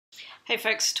Hey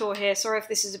folks, Tor here. Sorry if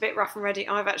this is a bit rough and ready.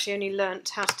 I've actually only learnt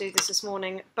how to do this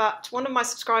morning, but one of my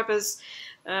subscribers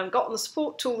got on the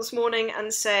support tool this morning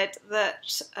and said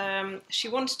that she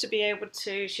wanted to be able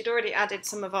to, she'd already added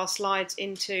some of our slides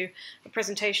into a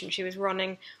presentation she was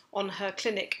running on her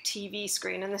clinic TV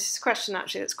screen, and this is a question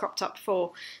actually that's cropped up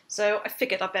before, so I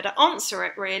figured I'd better answer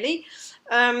it really.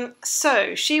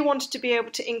 So she wanted to be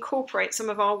able to incorporate some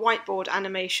of our whiteboard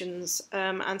animations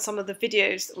and some of the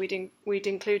videos that we'd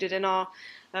included in our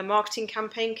marketing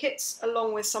campaign kits,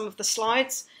 along with some of the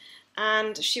slides,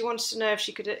 and she wanted to know if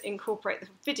she could incorporate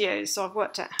the videos, so I've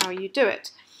worked out how you do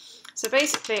it. So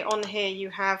basically on here you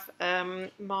have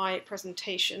my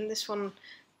presentation. This one,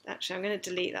 actually I'm going to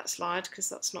delete that slide because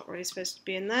that's not really supposed to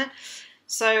be in there.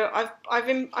 So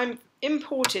I've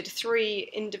imported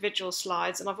 3 individual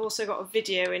slides, and I've also got a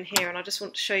video in here, and I just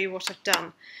want to show you what I've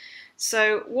done.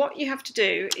 So what you have to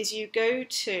do is you go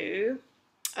to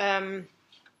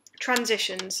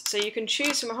transitions, so you can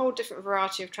choose from a whole different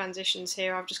variety of transitions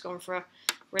here. I've just gone for a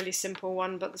really simple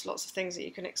one, but there's lots of things that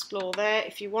you can explore there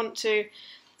if you want to.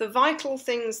 The vital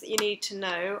things that you need to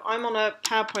know, I'm on a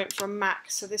PowerPoint for a Mac,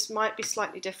 so this might be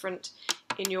slightly different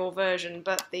in your version,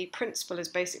 but the principle is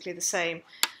basically the same.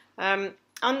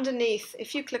 Underneath,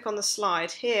 if you click on the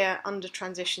slide here under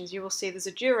transitions, you will see there's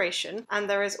a duration, and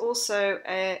there is also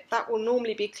that will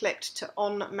normally be clicked to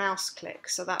on mouse click.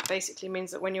 So that basically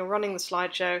means that when you're running the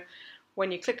slideshow,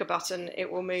 when you click a button,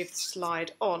 it will move the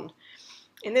slide on.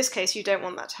 In this case, you don't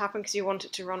want that to happen because you want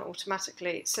it to run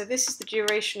automatically. So this is the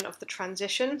duration of the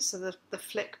transition, so the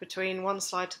flick between one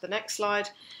slide to the next slide.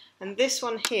 And this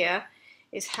one here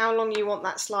is how long you want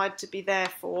that slide to be there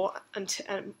for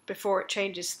before it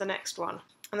changes to the next one.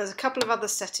 And there's a couple of other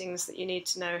settings that you need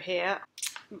to know here.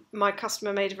 My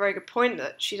customer made a very good point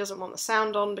that she doesn't want the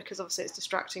sound on because obviously it's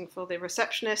distracting for the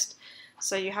receptionist.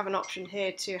 So you have an option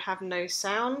here to have no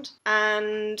sound.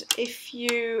 And if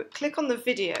you click on the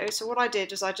video, so what I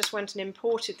did was I just went and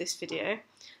imported this video.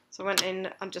 So I went in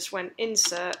and just went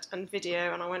insert and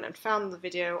video, and I went and found the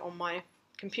video on my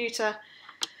computer,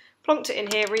 plonked it in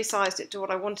here, resized it to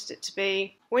what I wanted it to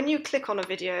be. When you click on a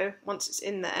video, once it's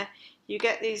in there, you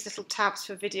get these little tabs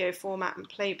for video format and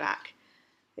playback.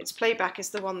 Its playback is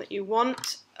the one that you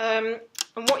want.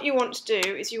 And what you want to do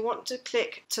is you want to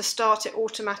click to start it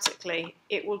automatically.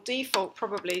 It will default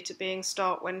probably to being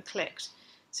start when clicked.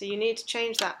 So you need to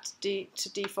change that to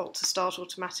default to start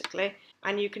automatically.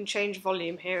 And you can change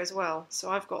volume here as well. So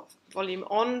I've got volume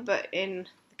on, but in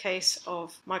the case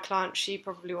of my client, she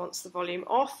probably wants the volume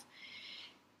off.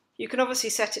 You can obviously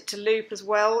set it to loop as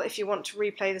well if you want to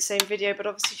replay the same video, but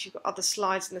obviously if you've got other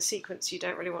slides in the sequence, you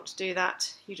don't really want to do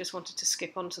that. You just wanted to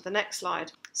skip on to the next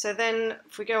slide. So then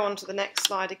if we go on to the next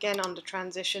slide, again under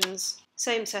transitions,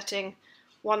 same setting,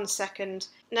 1 second.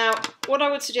 Now, what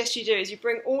I would suggest you do is you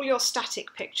bring all your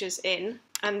static pictures in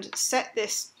and set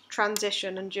this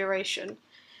transition and duration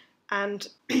and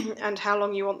how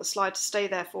long you want the slide to stay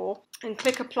there for, and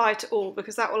click apply to all,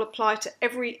 because that will apply to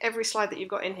every slide that you've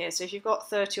got in here. So if you've got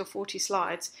 30 or 40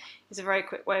 slides, it's a very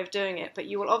quick way of doing it, but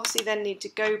you will obviously then need to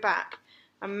go back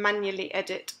and manually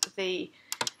edit the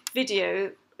video,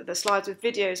 the slides with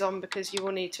videos on, because you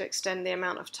will need to extend the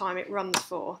amount of time it runs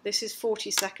for. This is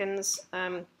 40 seconds.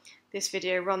 This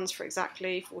video runs for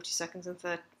exactly 40 seconds and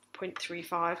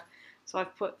 0.35. So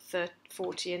I've put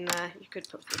 40 in there. You could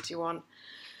put 41.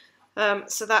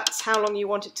 So that's how long you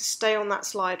want it to stay on that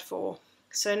slide for.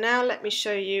 So now let me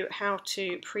show you how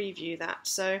to preview that.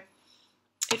 So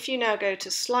if you now go to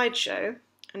slideshow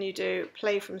and you do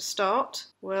play from start,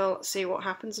 we'll see what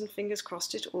happens, and fingers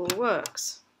crossed it all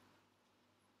works.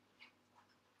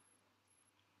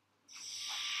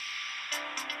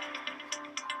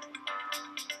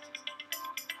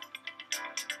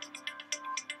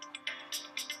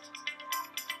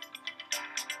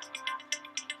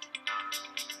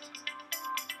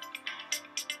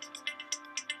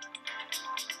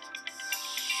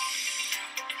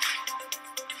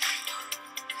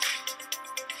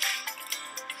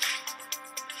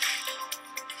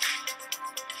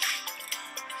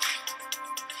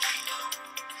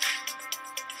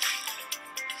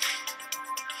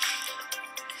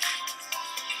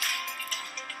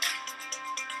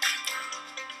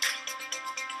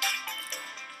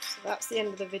 That's the end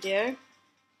of the video,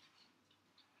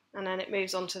 and then it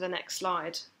moves on to the next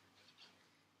slide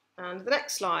and the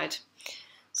next slide.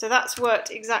 So that's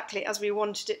worked exactly as we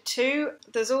wanted it to.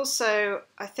 There's also,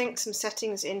 I think, some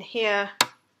settings in here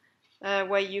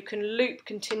where you can loop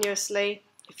continuously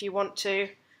if you want to,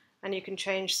 and you can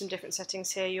change some different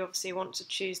settings here. You obviously want to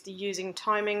choose the using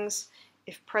timings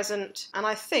if present, and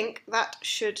I think that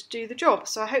should do the job.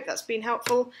 So I hope that's been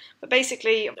helpful. But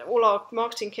basically all our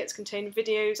marketing kits contain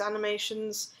videos,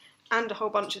 animations, and a whole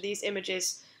bunch of these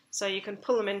images. So you can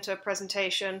pull them into a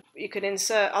presentation. You can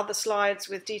insert other slides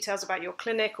with details about your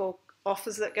clinic or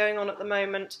offers that are going on at the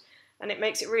moment, and it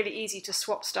makes it really easy to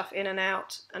swap stuff in and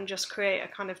out and just create a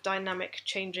kind of dynamic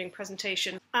changing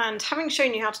presentation. And having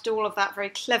shown you how to do all of that very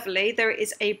cleverly, there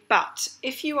is a but.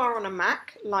 If you are on a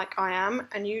Mac, like I am,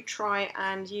 and you try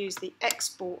and use the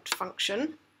export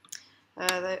function,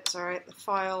 the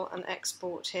file and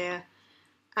export here,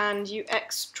 and you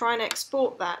try and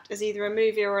export that as either a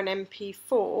movie or an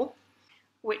MP4,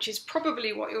 which is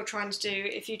probably what you're trying to do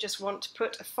if you just want to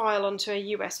put a file onto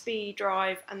a USB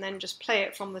drive and then just play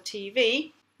it from the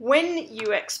TV. When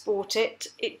you export it,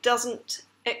 it doesn't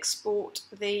export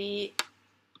the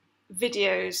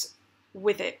videos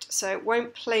with it, so it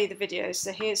won't play the videos.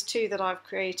 So here's two that I've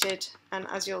created, and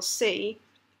as you'll see,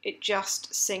 it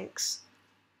just syncs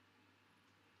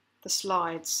the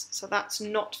slides, so that's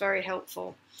not very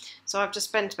helpful. So I've just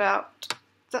spent about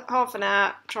half an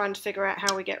hour trying to figure out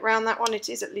how we get around that one. It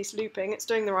is at least looping, it's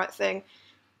doing the right thing,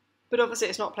 but obviously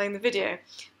it's not playing the video.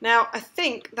 Now I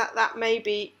think that that may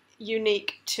be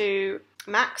unique to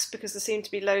Macs, because there seem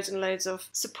to be loads and loads of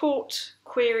support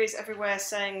queries everywhere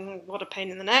saying what a pain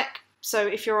in the neck. So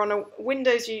if you're on a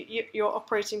Windows, you're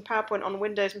operating PowerPoint on a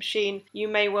Windows machine, you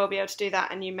may well be able to do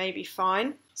that and you may be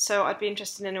fine. So I'd be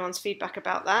interested in anyone's feedback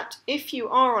about that. If you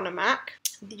are on a Mac,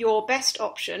 your best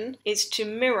option is to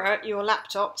mirror your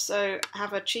laptop. So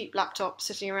have a cheap laptop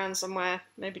sitting around somewhere,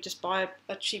 maybe just buy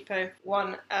a cheapo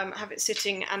one, have it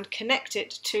sitting and connect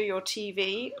it to your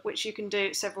TV, which you can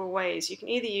do several ways. You can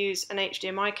either use an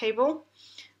HDMI cable,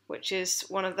 which is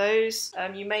one of those.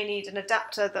 You may need an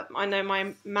adapter. That I know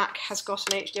my Mac has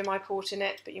got an HDMI port in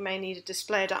it, but you may need a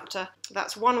display adapter.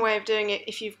 That's one way of doing it.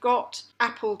 If you've got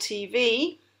Apple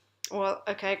TV, well,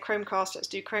 okay, Chromecast, let's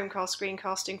do Chromecast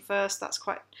screencasting first. That's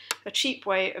quite a cheap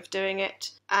way of doing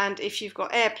it. And if you've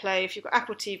got AirPlay, if you've got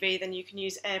Apple TV, then you can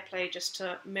use AirPlay just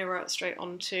to mirror it straight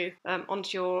onto from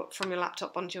your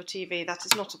laptop onto your TV. That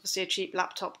is not obviously a cheap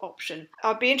laptop option.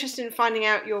 I'd be interested in finding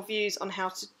out your views on how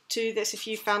to do this if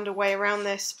you found a way around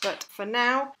this, but for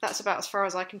now, that's about as far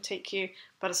as I can take you,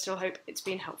 but I still hope it's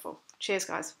been helpful. Cheers,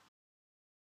 guys.